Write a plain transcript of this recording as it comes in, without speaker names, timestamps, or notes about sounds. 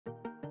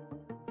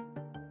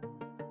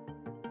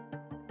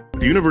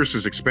The universe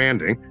is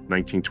expanding,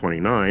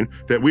 1929,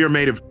 that we are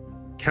made of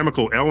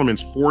chemical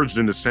elements forged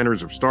in the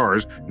centers of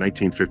stars,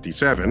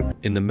 1957.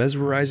 In the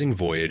mesmerizing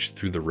voyage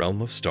through the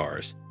realm of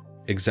stars,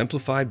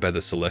 exemplified by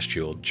the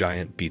celestial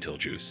giant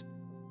Betelgeuse,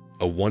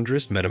 a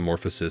wondrous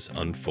metamorphosis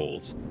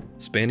unfolds,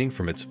 spanning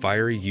from its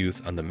fiery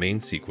youth on the main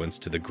sequence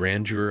to the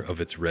grandeur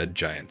of its red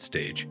giant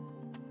stage.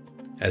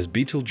 As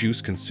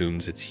Betelgeuse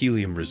consumes its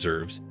helium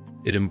reserves,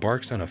 it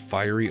embarks on a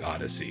fiery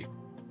odyssey,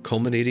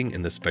 culminating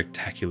in the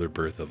spectacular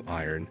birth of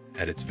iron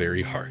at its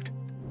very heart.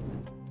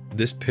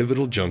 This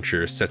pivotal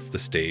juncture sets the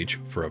stage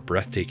for a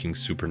breathtaking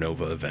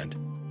supernova event,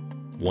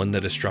 one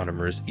that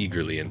astronomers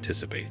eagerly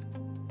anticipate.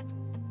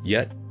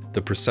 Yet,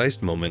 the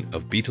precise moment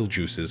of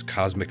Betelgeuse's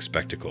cosmic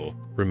spectacle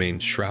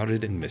remains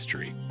shrouded in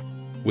mystery,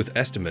 with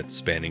estimates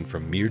spanning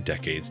from mere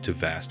decades to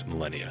vast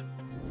millennia.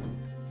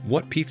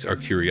 What piques our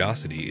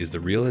curiosity is the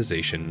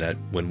realization that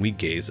when we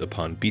gaze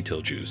upon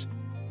Betelgeuse,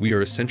 we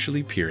are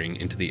essentially peering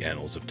into the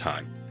annals of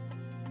time.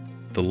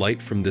 The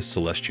light from this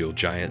celestial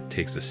giant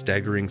takes a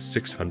staggering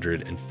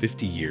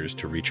 650 years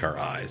to reach our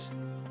eyes,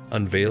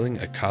 unveiling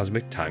a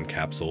cosmic time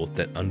capsule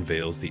that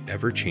unveils the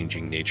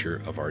ever-changing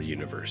nature of our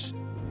universe.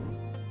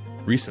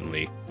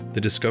 Recently, the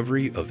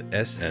discovery of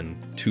SN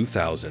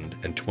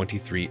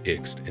 2023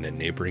 IXT in a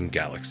neighboring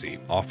galaxy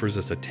offers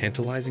us a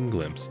tantalizing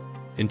glimpse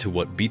into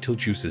what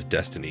Betelgeuse's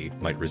destiny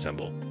might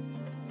resemble.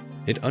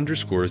 It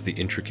underscores the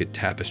intricate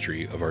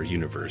tapestry of our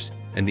universe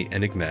and the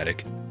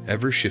enigmatic,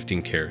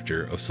 ever-shifting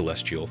character of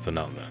celestial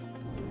phenomena.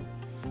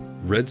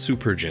 Red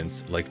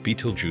supergiants like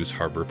Betelgeuse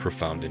harbor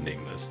profound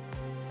enigmas,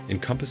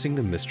 encompassing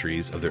the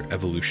mysteries of their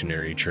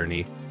evolutionary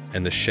journey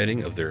and the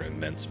shedding of their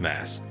immense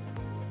mass.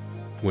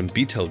 When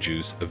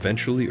Betelgeuse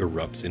eventually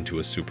erupts into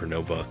a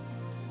supernova,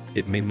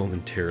 it may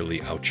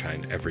momentarily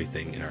outshine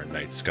everything in our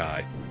night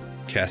sky,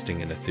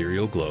 casting an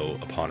ethereal glow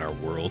upon our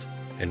world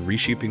and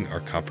reshaping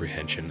our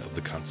comprehension of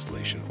the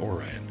constellation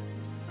Orion.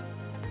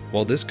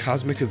 While this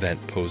cosmic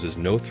event poses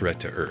no threat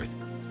to Earth,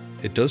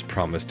 it does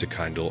promise to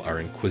kindle our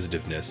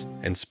inquisitiveness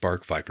and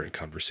spark vibrant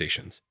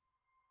conversations.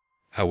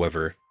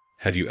 However,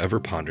 have you ever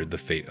pondered the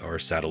fate of our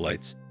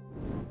satellites?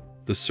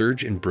 The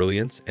surge in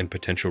brilliance and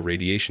potential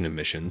radiation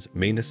emissions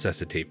may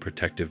necessitate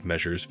protective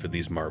measures for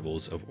these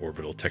marvels of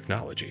orbital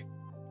technology.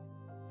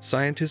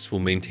 Scientists will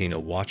maintain a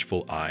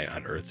watchful eye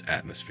on Earth's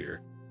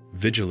atmosphere,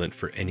 vigilant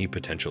for any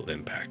potential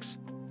impacts.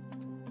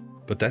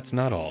 But that's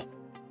not all.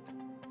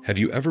 Have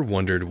you ever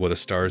wondered what a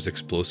star's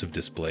explosive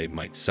display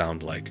might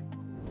sound like?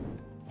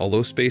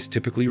 Although space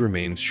typically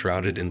remains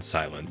shrouded in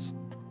silence,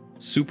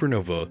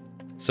 supernovae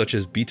such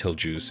as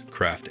Betelgeuse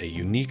craft a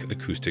unique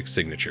acoustic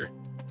signature,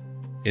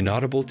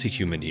 inaudible to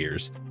human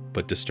ears,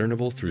 but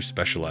discernible through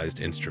specialized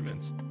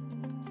instruments.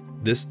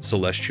 This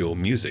celestial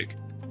music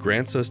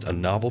grants us a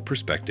novel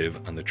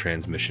perspective on the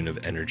transmission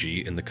of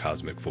energy in the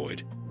cosmic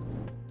void.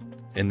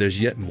 And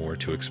there's yet more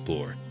to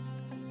explore.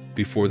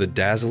 Before the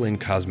dazzling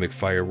cosmic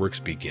fireworks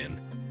begin,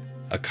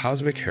 a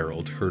cosmic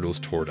herald hurtles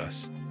toward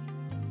us.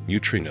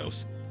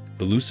 Neutrinos,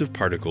 elusive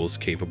particles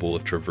capable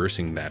of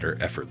traversing matter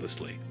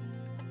effortlessly.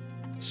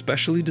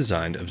 Specially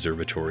designed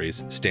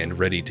observatories stand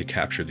ready to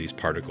capture these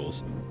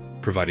particles,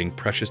 providing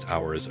precious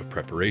hours of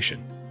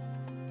preparation.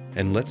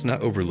 And let's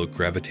not overlook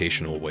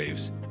gravitational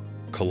waves.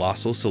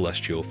 Colossal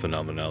celestial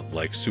phenomena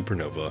like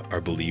supernova are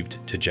believed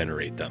to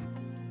generate them,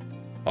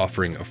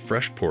 offering a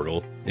fresh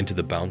portal into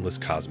the boundless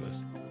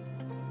cosmos.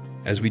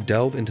 As we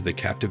delve into the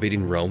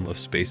captivating realm of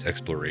space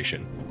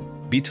exploration,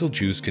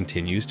 Betelgeuse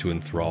continues to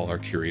enthrall our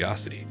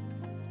curiosity,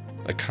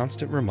 a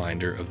constant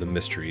reminder of the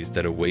mysteries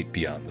that await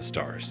beyond the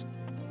stars.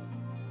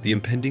 The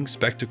impending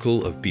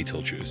spectacle of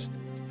Betelgeuse,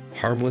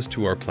 harmless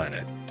to our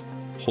planet,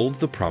 holds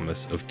the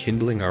promise of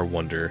kindling our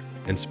wonder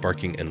and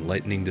sparking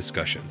enlightening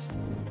discussions,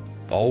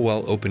 all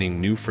while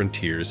opening new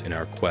frontiers in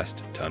our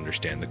quest to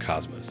understand the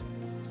cosmos.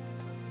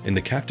 In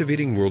the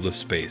captivating world of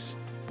space,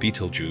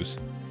 Betelgeuse,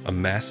 a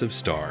massive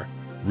star,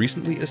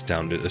 recently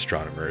astounded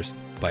astronomers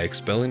by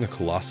expelling a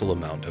colossal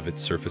amount of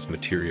its surface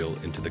material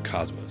into the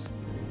cosmos.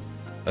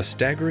 A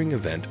staggering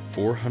event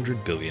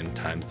 400 billion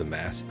times the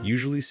mass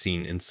usually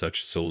seen in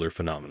such solar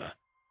phenomena,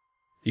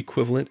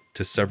 equivalent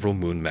to several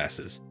moon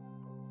masses.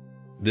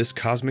 This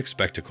cosmic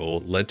spectacle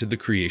led to the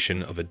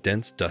creation of a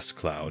dense dust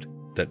cloud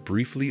that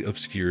briefly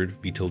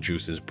obscured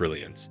Betelgeuse's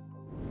brilliance.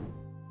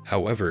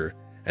 However,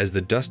 as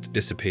the dust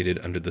dissipated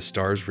under the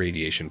star's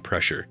radiation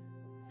pressure,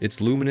 its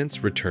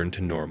luminance returned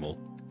to normal,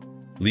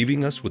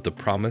 leaving us with the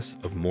promise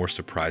of more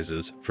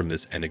surprises from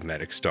this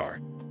enigmatic star.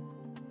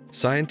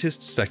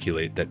 Scientists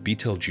speculate that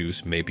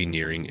Betelgeuse may be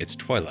nearing its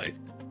twilight,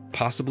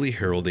 possibly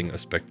heralding a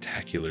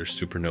spectacular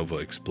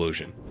supernova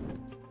explosion,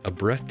 a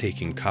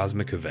breathtaking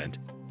cosmic event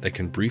that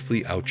can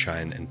briefly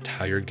outshine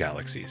entire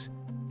galaxies.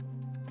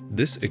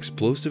 This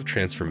explosive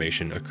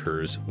transformation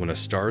occurs when a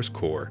star's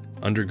core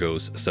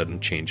undergoes sudden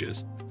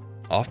changes,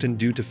 often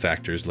due to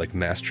factors like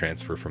mass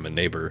transfer from a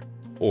neighbor,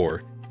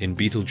 or, in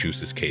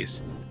Betelgeuse's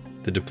case,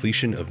 the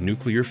depletion of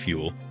nuclear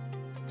fuel,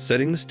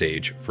 setting the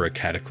stage for a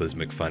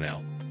cataclysmic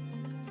finale.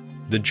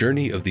 The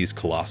journey of these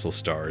colossal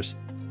stars,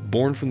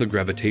 born from the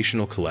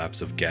gravitational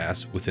collapse of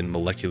gas within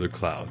molecular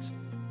clouds,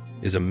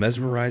 is a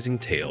mesmerizing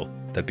tale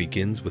that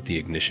begins with the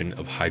ignition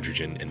of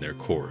hydrogen in their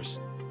cores.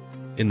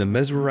 In the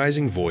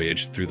mesmerizing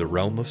voyage through the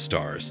realm of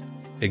stars,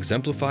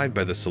 exemplified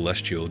by the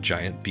celestial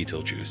giant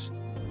Betelgeuse,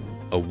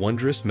 a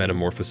wondrous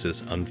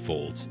metamorphosis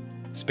unfolds,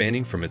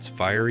 spanning from its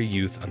fiery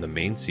youth on the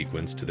main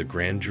sequence to the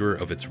grandeur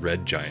of its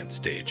red giant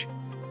stage.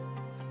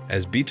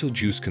 As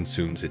Betelgeuse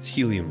consumes its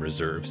helium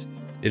reserves,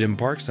 it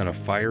embarks on a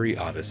fiery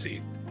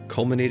odyssey,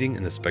 culminating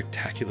in the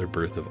spectacular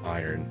birth of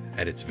iron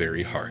at its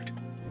very heart.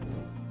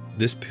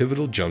 This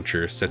pivotal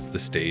juncture sets the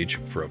stage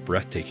for a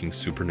breathtaking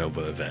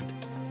supernova event,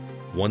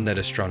 one that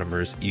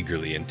astronomers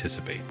eagerly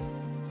anticipate.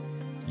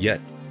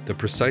 Yet, the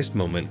precise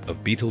moment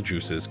of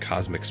Betelgeuse's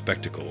cosmic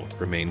spectacle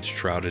remains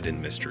shrouded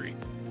in mystery,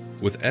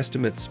 with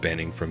estimates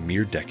spanning from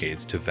mere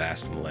decades to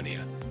vast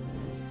millennia.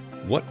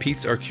 What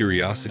piques our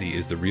curiosity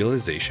is the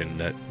realization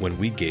that when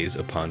we gaze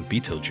upon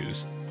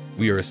Betelgeuse,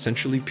 we are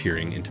essentially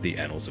peering into the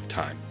annals of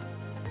time.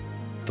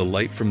 The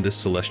light from this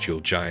celestial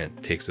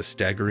giant takes a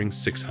staggering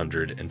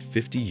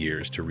 650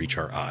 years to reach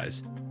our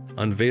eyes,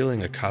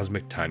 unveiling a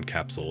cosmic time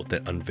capsule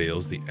that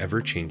unveils the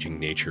ever-changing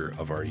nature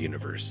of our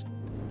universe.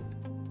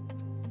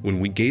 When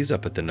we gaze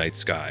up at the night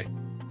sky,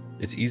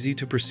 it's easy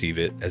to perceive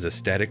it as a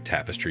static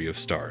tapestry of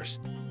stars.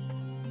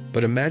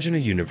 But imagine a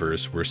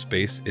universe where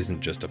space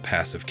isn't just a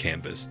passive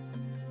canvas,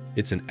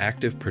 it's an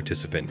active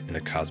participant in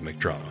a cosmic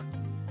drama.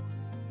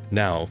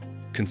 Now,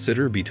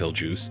 consider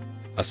Betelgeuse,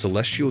 a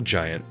celestial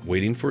giant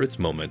waiting for its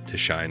moment to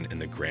shine in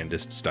the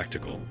grandest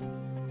spectacle.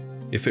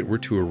 If it were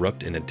to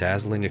erupt in a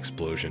dazzling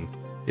explosion,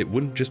 it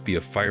wouldn't just be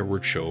a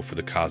fireworks show for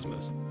the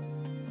cosmos.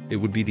 It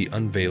would be the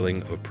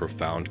unveiling of a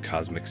profound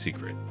cosmic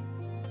secret.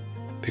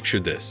 Picture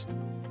this.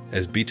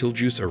 As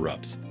Betelgeuse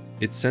erupts,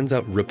 it sends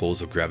out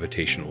ripples of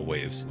gravitational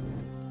waves,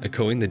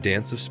 echoing the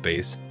dance of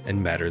space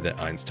and matter that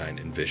Einstein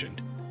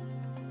envisioned.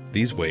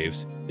 These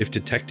waves, if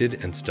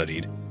detected and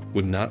studied,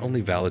 would not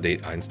only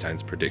validate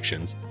Einstein's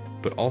predictions,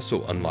 but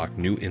also unlock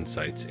new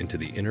insights into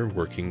the inner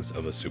workings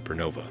of a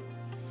supernova.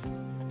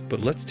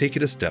 But let's take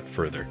it a step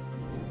further.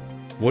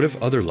 What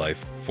if other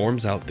life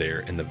forms out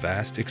there in the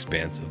vast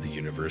expanse of the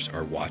universe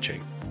are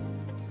watching?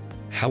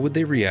 How would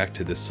they react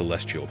to this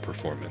celestial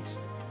performance?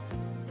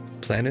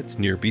 Planets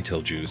near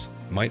Betelgeuse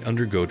might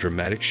undergo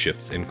dramatic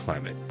shifts in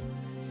climate,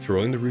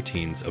 throwing the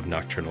routines of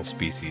nocturnal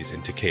species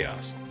into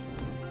chaos.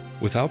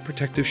 Without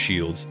protective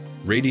shields,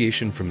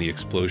 radiation from the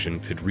explosion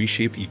could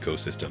reshape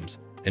ecosystems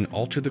and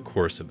alter the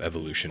course of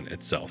evolution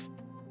itself.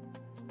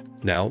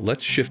 Now,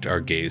 let's shift our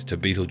gaze to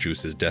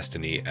Betelgeuse's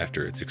destiny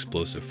after its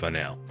explosive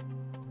finale.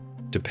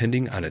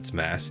 Depending on its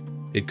mass,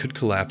 it could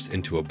collapse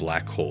into a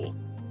black hole,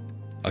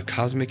 a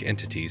cosmic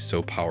entity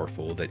so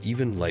powerful that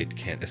even light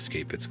can't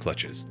escape its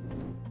clutches.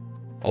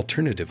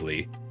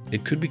 Alternatively,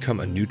 it could become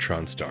a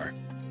neutron star,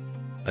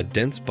 a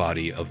dense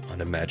body of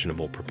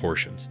unimaginable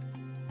proportions,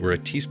 where a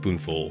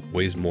teaspoonful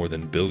weighs more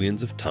than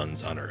billions of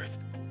tons on Earth.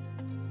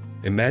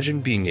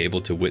 Imagine being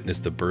able to witness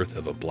the birth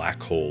of a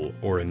black hole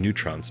or a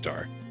neutron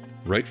star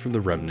right from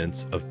the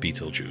remnants of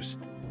Betelgeuse.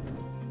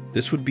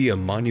 This would be a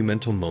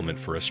monumental moment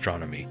for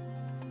astronomy,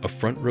 a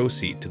front row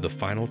seat to the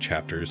final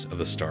chapters of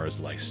a star's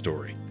life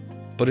story.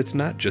 But it's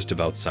not just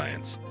about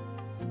science.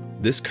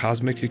 This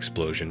cosmic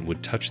explosion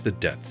would touch the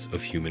depths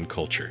of human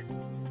culture.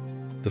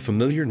 The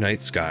familiar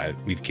night sky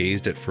we've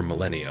gazed at for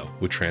millennia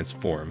would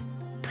transform,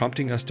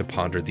 prompting us to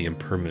ponder the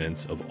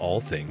impermanence of all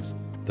things,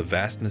 the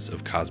vastness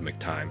of cosmic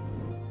time,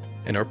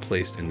 and our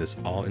place in this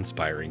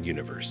awe-inspiring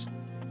universe.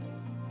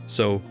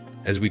 So,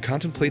 as we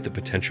contemplate the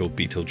potential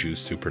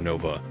Betelgeuse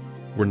supernova,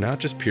 we're not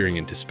just peering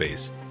into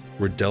space,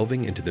 we're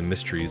delving into the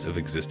mysteries of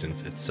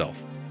existence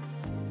itself.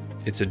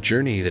 It's a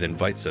journey that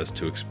invites us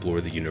to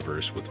explore the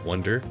universe with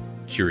wonder,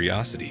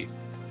 curiosity,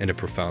 and a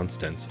profound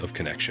sense of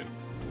connection.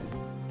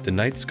 The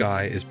night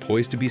sky is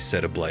poised to be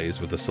set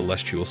ablaze with a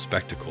celestial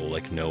spectacle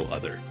like no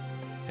other,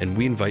 and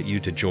we invite you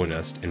to join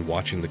us in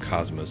watching the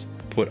cosmos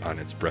put on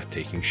its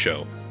breathtaking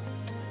show.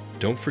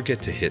 Don't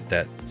forget to hit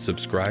that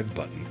subscribe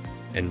button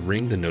and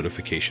ring the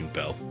notification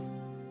bell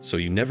so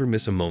you never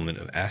miss a moment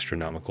of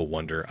astronomical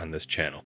wonder on this channel.